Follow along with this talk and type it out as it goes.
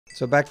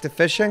So back to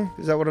fishing?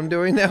 Is that what I'm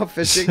doing now?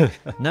 Fishing?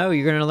 No,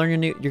 you're gonna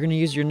learn you're gonna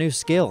use your new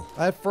skill.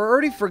 I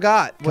already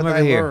forgot what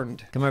I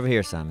learned. Come over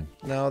here, Simon.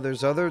 No,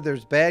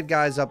 there's bad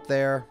guys up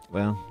there.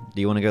 Well,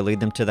 do you want to go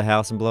lead them to the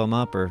house and blow them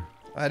up, or?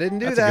 I didn't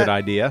do that. That's a good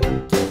idea.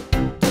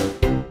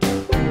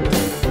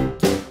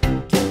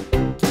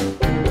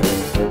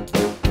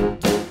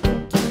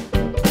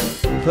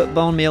 Put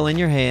bone meal in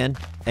your hand,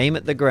 aim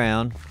at the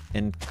ground,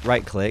 and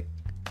right-click.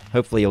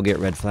 Hopefully you'll get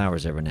red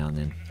flowers every now and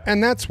then.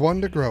 And that's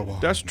one to grow on.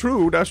 That's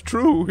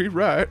true. He's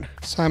right.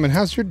 Simon,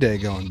 how's your day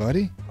going,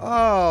 buddy?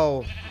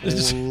 Oh,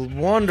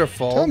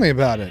 wonderful. Tell me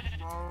about it.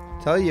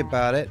 Tell you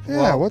about it. Yeah,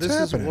 well, what's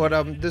this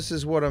happening? This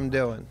is what I'm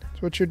doing.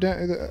 That's what you're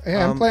doing. Hey,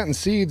 I'm planting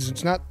seeds.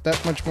 It's not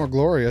that much more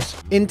glorious.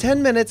 In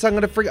 10 minutes, I'm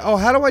gonna forget. Oh,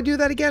 how do I do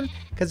that again?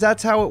 Because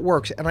that's how it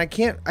works, and I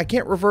can't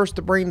reverse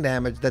the brain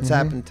damage that's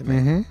happened to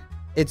me.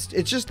 It's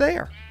just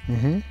there.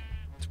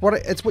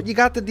 It's what you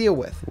got to deal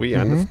with. We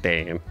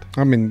understand.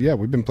 I mean, yeah,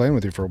 we've been playing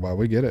with you for a while.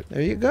 We get it.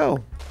 There you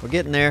go. We're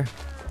getting there.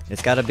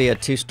 It's got to be a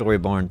 2-story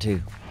barn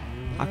too.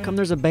 How come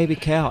there's a baby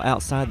cow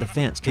outside the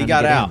fence? He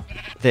got out.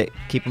 Thick,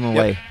 keep him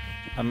away.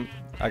 Yep.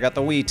 I got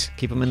the wheat.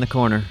 Keep him in the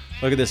corner.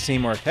 Look at this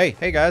teamwork. Hey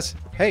guys.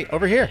 Hey,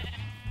 over here.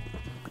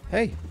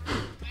 Hey,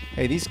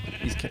 these.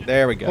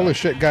 There we go. Holy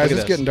shit, guys! Look at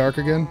It's this. getting dark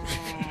again.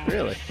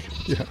 Really?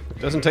 Yeah.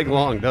 Doesn't take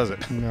long, does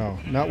it? No,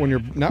 not when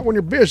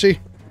you're busy.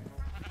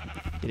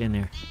 Get in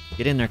there.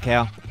 Get in there,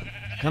 cow.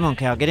 Come on,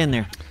 cow. Get in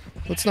there.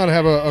 Let's not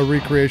have a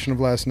recreation of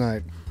last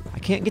night. I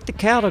can't get the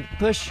cow to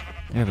push.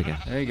 There we go.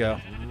 There you go.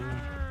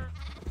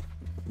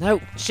 No,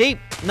 sheep.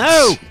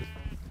 No.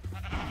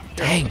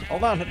 Dang.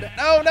 Hold on.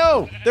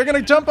 No. They're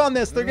gonna jump on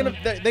this.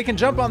 They can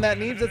jump on that,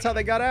 Neebs. That's how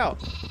they got out.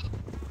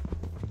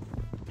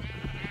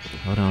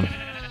 Hold on.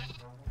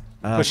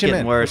 Push it's him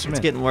getting in. worse. Push him It's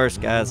in. getting worse,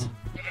 guys.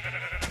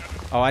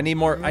 Oh, I need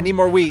more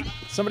wheat.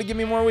 Somebody give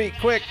me more wheat,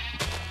 quick.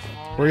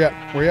 Where you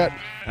at?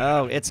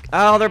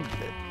 Oh, they're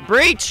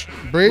breach.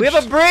 Breach? We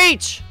have a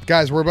breach.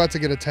 Guys, we're about to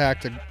get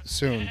attacked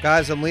soon.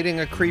 Guys, I'm leading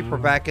a creeper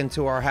back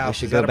into our house.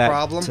 should Is go that a back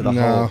problem? to the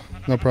No, hole.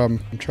 no problem.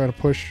 I'm trying to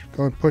push.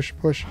 Go and push.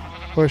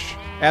 Absro,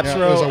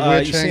 there's a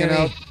witch hanging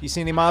out. You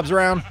see any mobs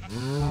around?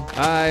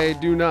 I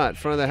do not.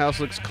 Front of the house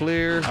looks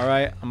clear. All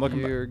right, I'm looking.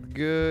 You're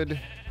good.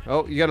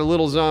 Oh, you got a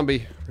little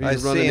zombie. I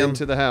He's see running him.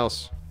 into the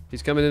house.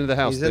 He's coming into the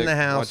house. He's in Dick. the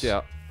house. Watch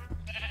out.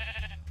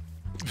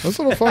 Those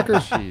little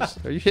fuckers.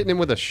 Jeez. Are you hitting him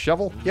with a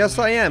shovel? Yes,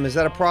 I am. Is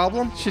that a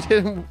problem? You should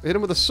hit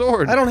him with a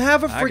sword. I don't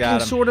have a I got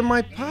freaking him. sword in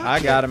my pocket. I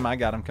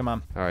got him. Come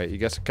on. All right, you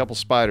got a couple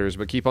spiders,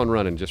 but keep on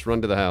running. Just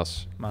run to the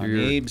house. Come on,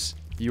 Neebs.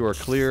 You are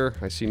clear.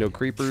 I see no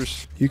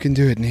creepers. You can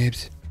do it,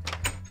 Neebs.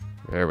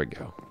 There we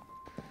go.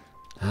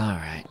 All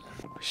right.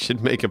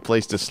 Should make a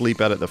place to sleep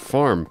out at the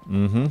farm.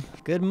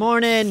 Good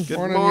morning. Good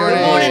Morning, morning.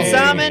 Good morning,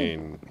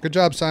 Simon. Good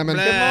job, Simon.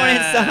 Good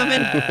morning,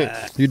 Simon.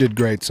 You did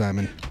great,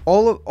 Simon.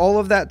 All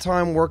of that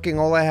time working,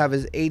 all I have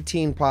is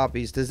 18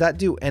 poppies. Does that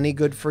do any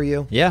good for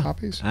you? Yeah,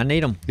 Poppies? I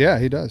need them. Yeah,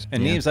 he does.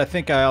 And Neebs, I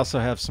think I also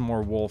have some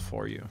more wool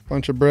for you.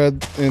 Bunch of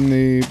bread in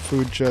the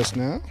food chest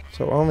now.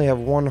 So I only have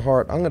one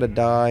heart. I'm gonna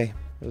die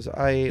because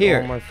I ate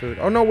Here. all my food.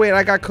 Oh no, wait!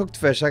 I got cooked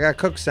fish. I got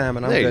cooked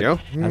salmon. I'm There you good.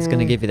 go. I was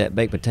gonna give you that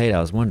baked potato.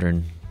 I was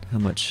wondering how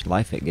much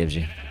life it gives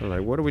you. They're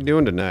like, what are we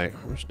doing tonight?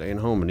 We're staying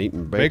home and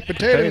eating Baked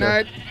potato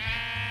night.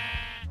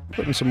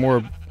 Putting some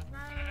more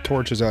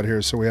torches out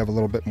here so we have a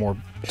little bit more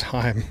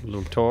time.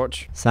 Little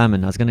torch.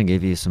 Simon, I was gonna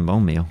give you some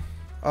bone meal.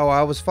 Oh,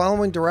 I was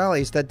following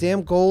Durales. That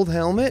damn gold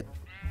helmet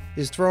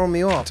is throwing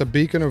me off. It's a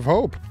beacon of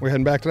hope. We're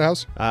heading back to the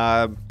house.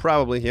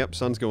 Probably. Yep,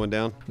 sun's going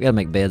down. We gotta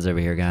make beds over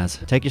here, guys.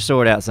 Take your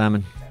sword out,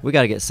 Simon. We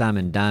gotta get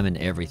Simon diamond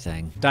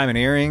everything. Diamond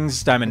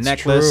earrings, diamond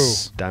That's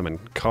necklace.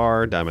 Diamond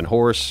car, diamond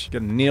horse,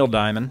 Get a Neil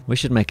diamond. We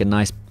should make a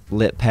nice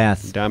lit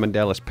path. diamond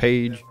Dallas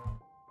Page.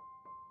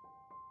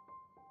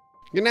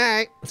 Good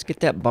night. Let's get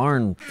that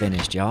barn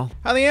finished, y'all.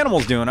 How the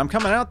animals doing? I'm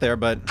coming out there,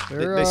 but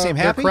they seem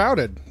happy. They're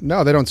crowded.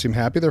 No, they don't seem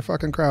happy. They're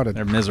fucking crowded.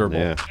 They're miserable.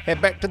 Yeah.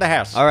 Head back to the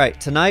house. All right,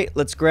 tonight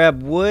let's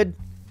grab wood,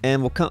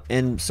 and we'll come.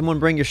 And someone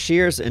bring your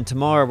shears. And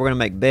tomorrow we're gonna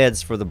make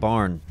beds for the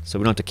barn, so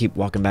we don't have to keep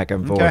walking back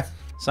and forth. Okay.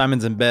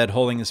 Simon's in bed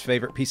holding his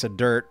favorite piece of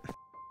dirt.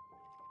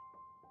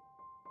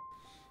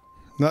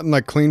 Nothing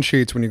like clean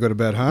sheets when you go to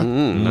bed, huh?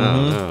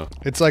 No.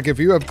 It's like if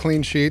you have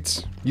clean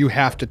sheets, you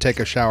have to take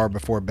a shower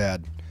before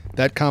bed.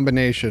 That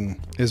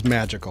combination is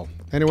magical.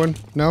 Anyone?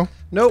 No?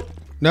 Nope.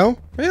 No?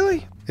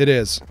 Really? It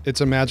is.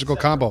 It's a magical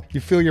combo. You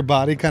feel your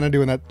body kind of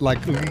doing that, like.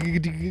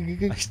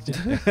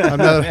 I'm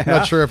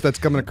not sure if that's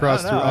coming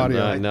across through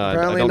audio. No, I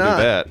Apparently don't not.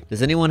 do that.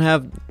 Does anyone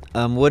have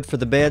wood for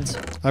the beds?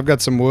 I've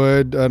got some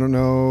wood. I don't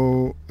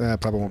know.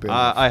 Probably won't be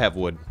enough. I have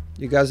wood.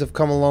 You guys have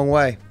come a long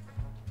way.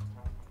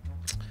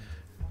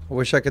 I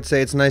wish I could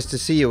say it's nice to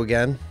see you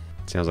again.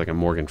 Sounds like a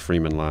Morgan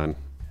Freeman line.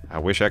 I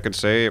wish I could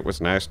say it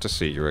was nice to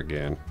see you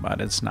again, But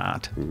it's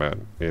not. but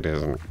it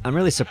isn't. I'm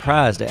really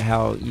surprised at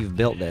how you've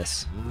built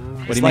this.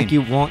 It's do you like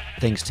mean? you want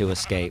things to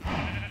escape.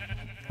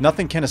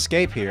 Nothing can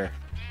escape here.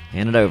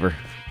 Hand it over.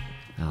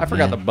 Oh, I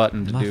forgot man. the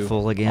button to Am I do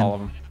full again? all of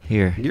them.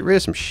 Here. Get rid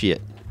of some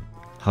shit.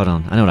 Hold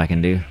on. I know what I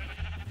can do.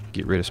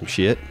 Get rid of some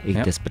shit. Eat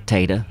Yep. this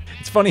potato.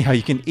 It's funny how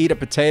you can eat a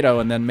potato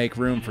and then make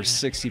room for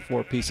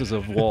 64 pieces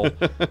of wool.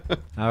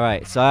 All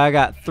right, so I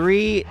got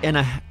 3 and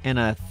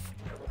a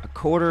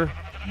quarter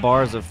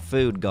bars of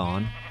food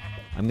gone.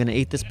 I'm gonna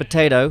eat this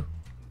potato.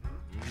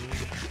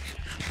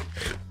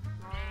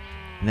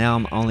 Now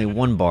I'm only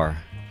 1 bar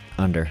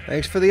under.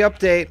 Thanks for the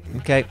update.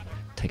 Okay.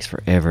 Takes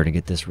forever to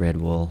get this red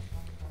wool.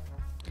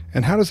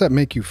 And how does that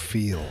make you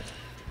feel?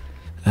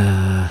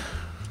 I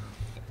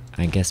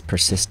guess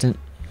persistent.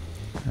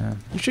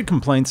 You should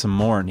complain some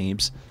more,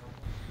 Neebs.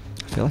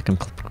 I feel like I'm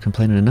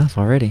complaining enough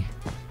already.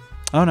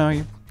 Oh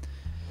no,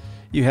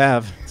 you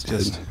have. It's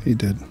just He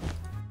did.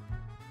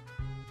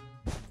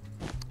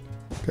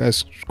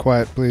 Guys,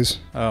 quiet, please.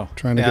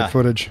 Trying to get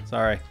footage.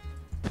 Sorry.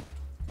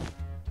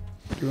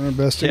 Doing our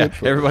best to Yeah, get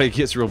footage. everybody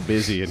gets real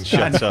busy and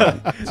shuts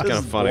up. It's kind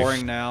of funny.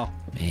 Boring now.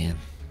 Man,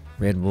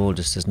 red wool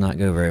just does not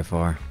go very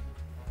far.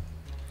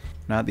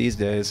 Not these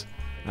days.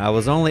 I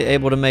was only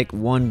able to make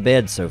 1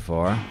 bed so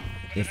far.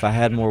 If I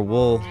had more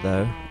wool,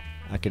 though,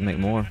 I could make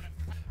more.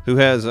 Who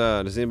has,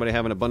 does anybody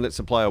have an abundant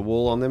supply of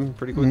wool on them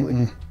pretty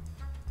quickly?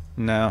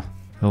 No.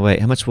 Oh, wait,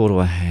 how much wool do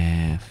I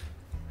have?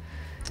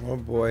 Oh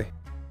boy.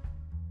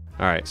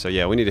 All right, so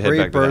yeah, we need to head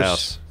back to the Creepers.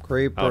 house.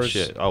 Creepers. Oh,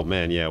 shit. Oh,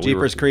 man, yeah.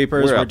 Jeepers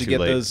creepers. We're out Where'd you too get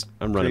late. those?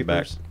 I'm running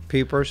creepers?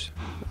 Peepers.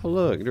 back. Oh,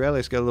 look.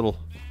 Riley's got a little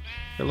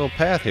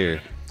path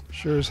here.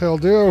 Sure as hell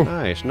do.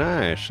 Nice,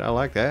 nice. I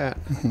like that.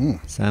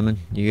 Simon,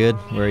 you good?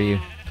 Where are you?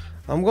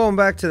 I'm going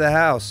back to the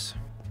house.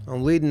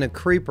 I'm leading the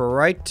creeper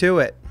right to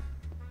it.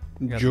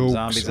 Got some Jokes.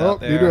 zombies Oh,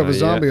 out you there. do have a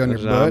zombie on your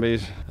there's butt.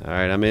 zombies. All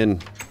right, I'm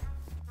in.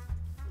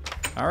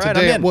 All right,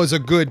 Today I'm it in. was a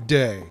good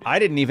day. I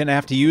didn't even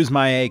have to use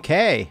my AK.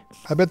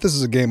 I bet this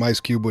is a game Ice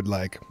Cube would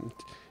like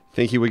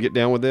Think he would get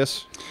down with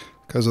this?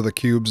 because of the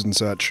cubes and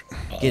such.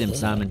 Get him,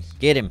 Simon.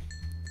 Get him.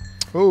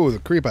 Oh, the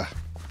creeper.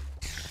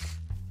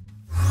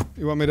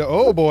 You want me to?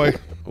 Oh boy.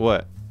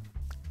 What?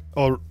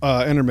 Oh,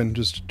 Enderman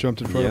just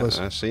jumped in front of us.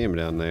 I see him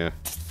down there.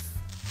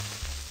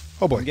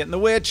 Oh boy. I'm getting the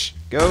witch.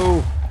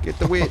 Go get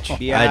the witch.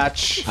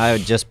 Biatch. I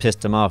just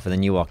pissed him off, and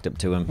then you walked up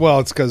to him. Well,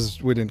 it's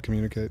because we didn't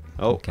communicate.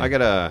 Oh, Okay. I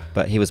got a.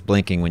 But he was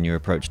blinking when you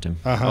approached him.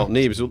 Uh-huh. Oh,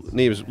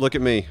 Neebs, look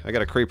at me. I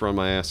got a creeper on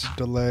my ass.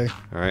 Delay.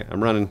 All right,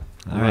 I'm running.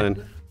 I'm All right.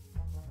 running.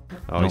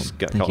 Oh, I he's don't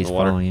got think caught in he's the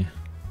water. following you.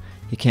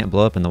 He can't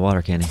blow up in the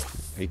water, can he?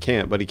 He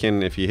can't, but he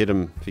can if you hit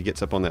him. If he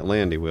gets up on that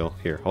land, he will.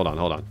 Here, hold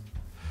on.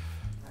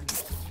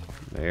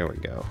 There we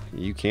go.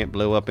 You can't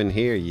blow up in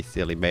here, you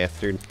silly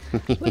bastard.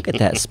 Look at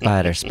that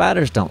spider.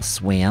 Spiders don't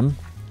swim.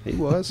 He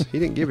was. He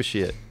didn't give a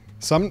shit.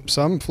 Some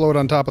float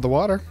on top of the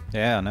water.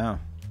 Yeah, no.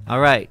 All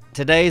right,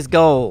 today's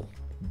goal: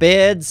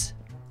 beds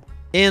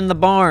in the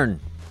barn.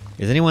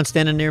 Is anyone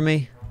standing near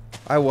me?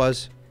 I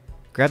was.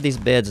 Grab these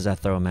beds as I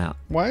throw them out.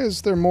 Why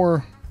is there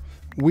more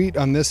wheat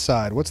on this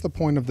side? What's the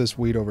point of this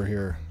wheat over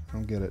here? I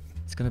don't get it.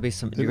 It's gonna be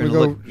some. Did You're we gonna go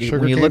look when you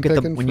sugarcane look at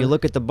the picking when you for-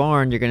 look at the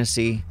barn. You're gonna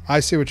see.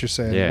 I see what you're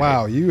saying. Yeah.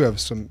 Wow, you have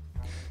some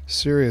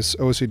serious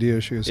OCD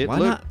issues. It Why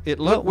look- not? it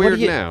What- look what do weird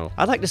you- now.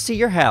 I'd like to see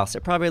your house.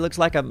 It probably looks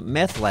like a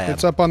meth lab.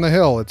 It's up on the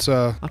hill. It's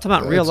I'm talking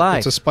about real life.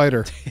 It's a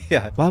spider.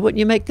 Yeah. Why wouldn't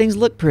you make things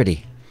look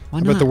pretty? Why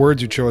I not? bet the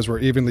words you chose were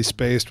evenly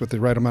spaced with the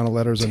right amount of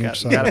letters on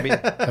each side. Gotta be,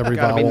 Every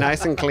gotta be vowel.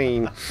 nice and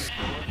clean.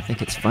 I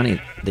think it's funny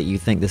that you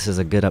think this is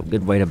a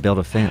good way to build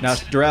a fence. Now,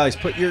 Doralis,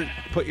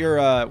 put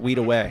your wheat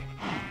away.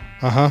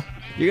 Uh-huh.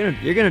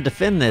 You're gonna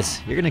defend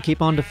this. You're gonna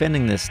keep on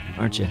defending this,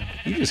 aren't you?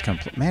 You just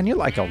man, you're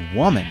like a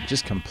woman,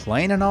 just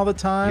complaining all the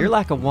time. You're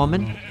like a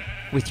woman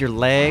with your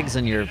legs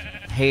and your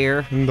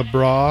hair, And the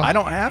bra. I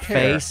don't have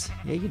hair. face.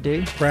 Yeah, you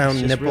do. Brown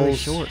It's just nipples. really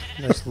short.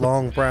 Nice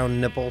long brown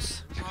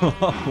nipples.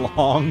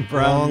 Long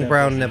brown. Long nipples.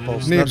 brown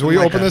nipples. Neebs, Nothing will you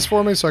like open a- this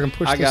for me so I can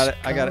push I this? got it.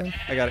 I got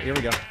it. Here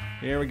we go.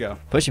 Here we go.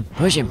 Push him.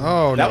 Push him.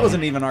 Oh, That no.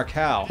 wasn't even our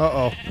cow.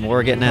 Uh-oh.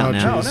 We're getting out Oh,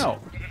 now. No, jeez. no.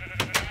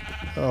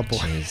 Oh, boy.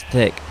 Jeez,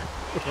 thick.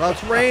 Well,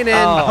 it's raining.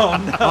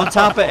 Oh, on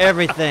top of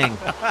everything.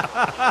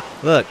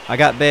 Look, I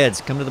got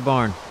beds. Come to the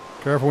barn.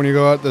 Careful when you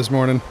go out this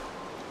morning.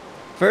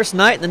 First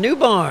night in the new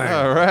barn.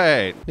 All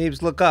right.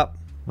 Neebs, look up.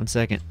 1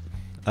 second.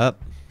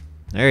 Up.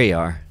 There you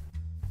are.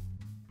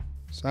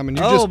 Simon,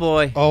 you Oh, just...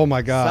 boy. Oh,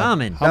 my God.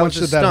 Simon. How That much was a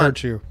did that stunt.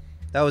 hurt you?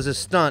 That was a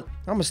stunt.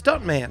 I'm a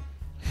stunt man.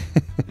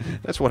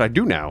 That's what I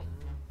do now.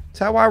 That's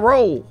how I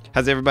roll.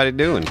 How's everybody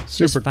doing?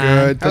 Super fine.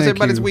 good. How's Thank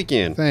everybody's you.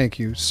 weekend? Thank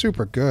you.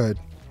 Super good.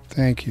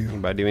 Thank you.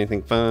 Anybody do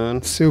anything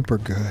fun? Super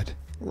good.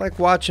 I like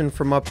watching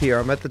from up here.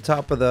 I'm at the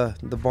top of the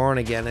barn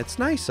again. It's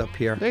nice up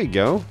here. There you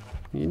go.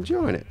 You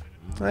enjoying it?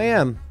 I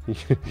am.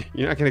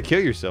 You're not gonna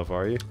kill yourself,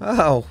 are you?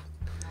 Oh.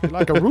 You're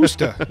like a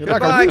rooster. You're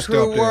like a Bye, rooster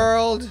up crew there.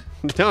 world.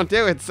 Don't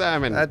do it,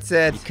 Simon. That's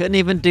it. Couldn't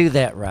even do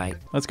that right.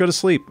 Let's go to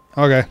sleep.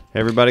 Okay.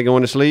 Everybody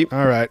going to sleep?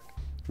 All right.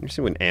 You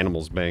see when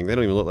animals bang, they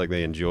don't even look like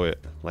they enjoy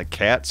it. Like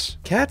cats.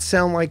 Cats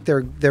sound like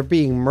they're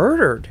being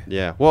murdered.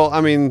 Yeah. Well,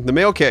 I mean, the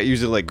male cat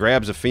usually like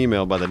grabs a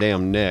female by the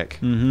damn neck.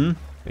 Mm-hmm.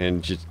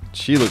 And just,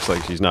 she looks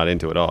like she's not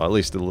into it at all. At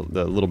least the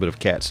little bit of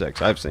cat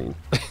sex I've seen.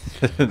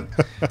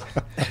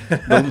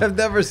 I've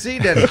never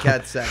seen any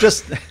cat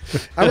sex.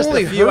 I've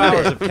only a few heard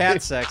hours it. of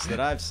cat sex that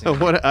I've seen.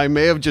 What I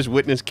may have just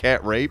witnessed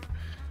cat rape.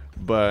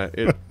 but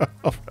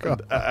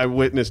I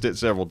witnessed it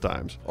several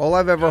times. All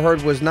I've ever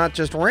heard was not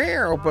just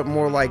 "meow," but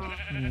more like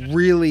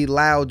really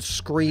loud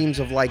screams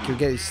of like you're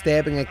getting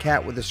stabbing a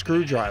cat with a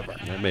screwdriver.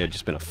 That may have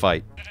just been a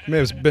fight. May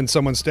have been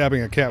someone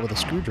stabbing a cat with a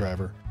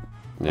screwdriver.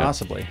 Yeah.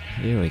 Possibly.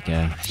 Here we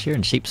go.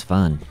 Shearing sheep's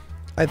fun.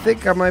 I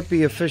think I might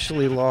be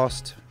officially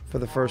lost for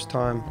the first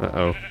time.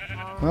 Uh-oh.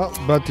 Well,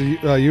 but to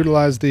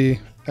utilize the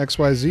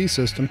XYZ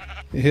system,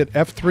 you hit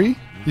F3.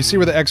 You see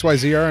where the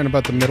XYZ are in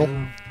about the middle,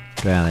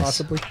 Travis,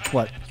 possibly?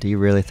 What? do you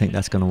really think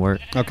that's going to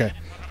work? Okay.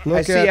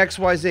 I see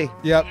XYZ.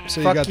 Yep.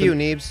 So Fuck got you, the,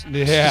 Neebs.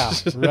 Yeah,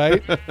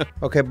 right?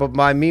 Okay, but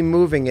by me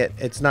moving it,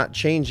 it's not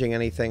changing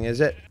anything,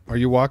 is it? Are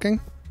you walking?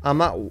 I'm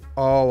not.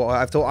 Oh,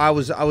 I thought I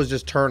was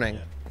just turning.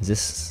 Is this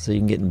so you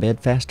can get in bed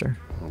faster?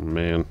 Oh,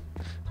 man.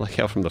 Like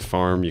how from the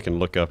farm you can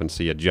look up and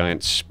see a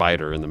giant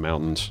spider in the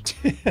mountains.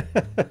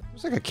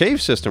 There's like a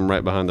cave system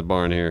right behind the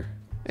barn here.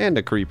 And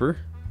a creeper.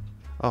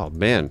 Oh,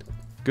 man.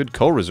 Good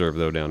coal reserve,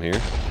 though, down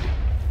here.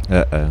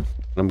 Uh-oh.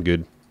 I'm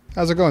good.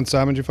 How's it going,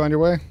 Simon? Did you find your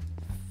way?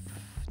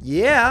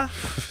 Yeah.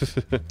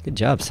 Good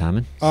job,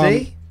 Simon.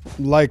 See?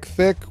 Like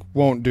thick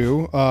won't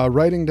do.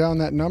 Writing down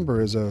that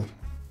number is a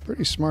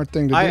pretty smart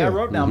thing to do. I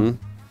wrote down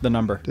the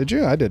number. Did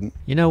you? I didn't.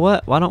 You know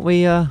what? Why don't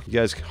we, You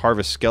guys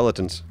harvest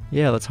skeletons.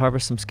 yeah, let's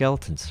harvest some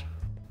skeletons.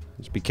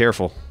 Just be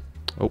careful.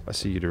 Oh, I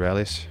see you,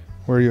 Duralius.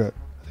 Where are you at?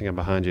 I think I'm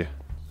behind you.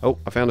 Oh,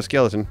 I found a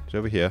skeleton. It's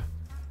over here.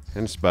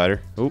 And a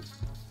spider. Oh, all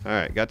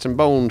right. Got some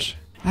bones.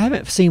 I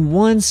haven't seen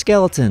one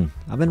skeleton.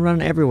 I've been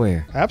running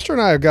everywhere. Abster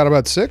and I have got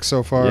about 6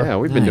 so far. Yeah,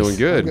 we've been Nice. doing I'm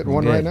good. getting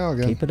one Good. right now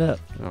again. Keep it up.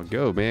 Oh,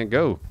 go, man,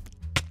 go.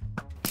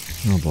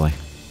 Oh, boy.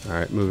 All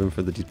right, moving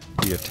for the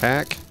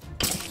attack.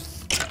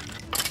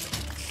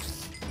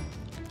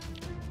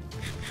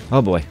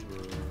 Oh, boy.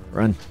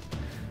 Run.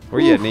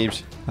 Where you at,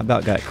 Neebs? I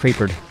about got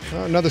creepered.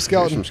 Oh, another There's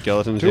skeleton. some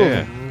skeletons. Two of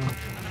Yeah. them.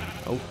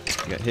 Oh,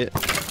 got hit.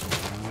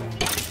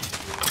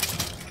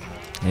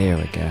 There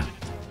we go.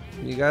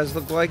 You guys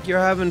look like you're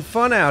having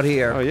fun out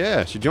here. Oh,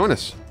 yeah. Should join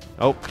us.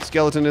 Oh,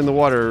 skeleton in the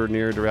water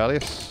near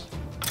Duralius.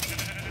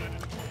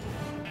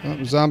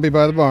 Oh, zombie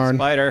by the barn.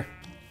 Spider.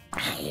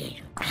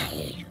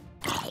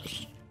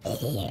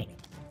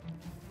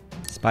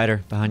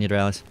 Spider behind you,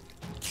 Dralis.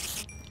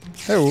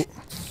 Hey,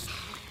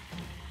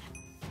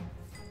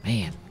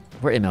 Man,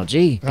 we're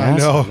MLG, I guys.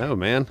 know. No,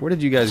 man. Where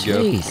did you guys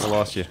go? Jeez. I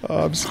lost you.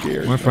 Oh, I'm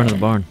scared. We're in front of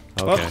the barn.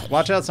 Okay. Oh,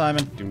 watch out,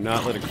 Simon. Do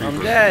not let a creeper.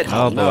 I'm dead.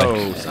 Oh, boy.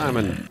 No,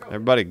 Simon.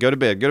 Everybody, go to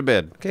bed. Go to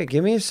bed. Okay,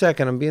 give me a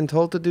second. I'm being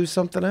told to do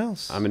something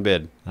else. I'm in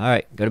bed. All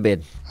right, go to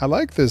bed. I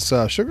like this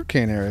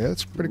sugarcane area.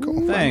 That's pretty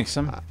cool. Thanks.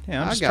 I'm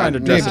just got trying to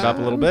it. dress it up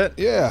a little bit.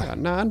 Yeah. Got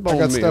 9 I bone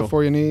got meal. stuff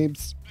for you,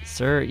 Neebs.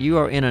 Sir, you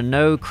are in a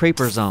no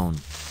creeper zone.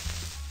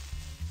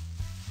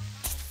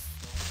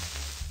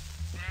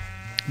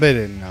 They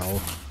didn't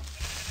know.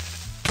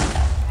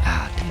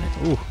 Ah,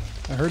 damn it. Ooh,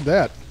 I heard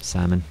that.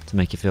 Simon, to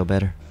make you feel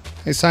better.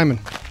 Hey, Simon,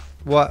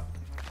 What?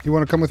 you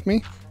want to come with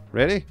me?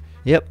 Ready?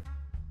 Yep.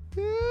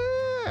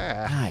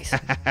 Yeah. Nice.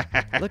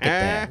 Look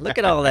at that. Look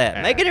at all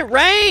that. Making it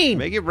rain.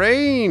 Make it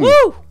rain.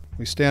 Woo!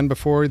 We stand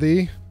before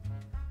thee.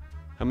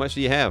 How much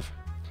do you have?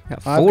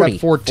 Got I've 40.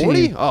 got 14.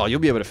 40? Oh, you'll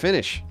be able to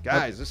finish.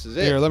 Guys, this is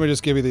it. Here, let me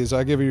just give you these.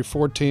 I give you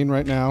 14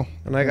 right now.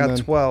 And I got then-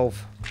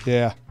 12.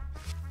 Yeah.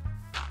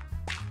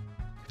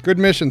 Good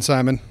mission,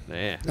 Simon.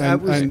 Yeah.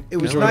 It was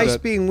enjoyed nice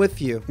that. being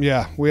with you.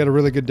 Yeah, we had a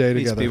really good day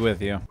Peace together. be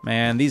with you.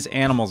 Man, these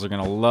animals are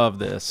going to love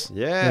this.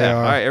 Yeah. They are.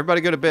 All right,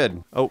 everybody go to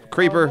bed. Oh,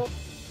 creeper.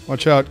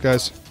 Watch out,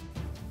 guys.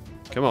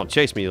 Come on,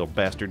 chase me, you little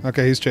bastard.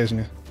 Okay, he's chasing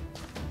you.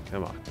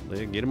 Come on.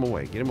 Get him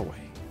away. Get him away.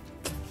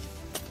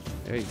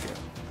 There you go.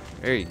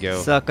 There you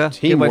go. Sucker. Get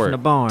Teamwork. away from the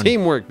barn.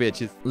 Teamwork,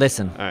 bitches.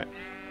 Listen, All right.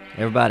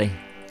 everybody.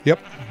 Yep.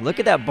 Look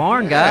at that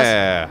barn, guys.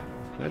 Yeah.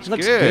 That's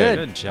Looks good. good.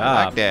 Good I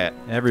job. like that.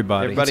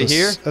 Everybody. Everybody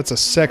here? That's a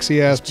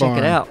sexy ass Check barn.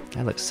 it out.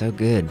 That looks so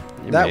good.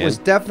 Yeah, That man. was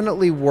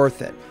definitely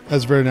worth it.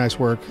 That's very nice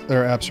work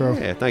there, Absro.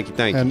 Yeah, thank you.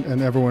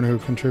 And everyone who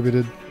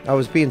contributed. I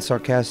was being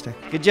sarcastic.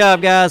 Good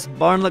job, guys.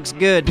 Barn looks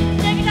good.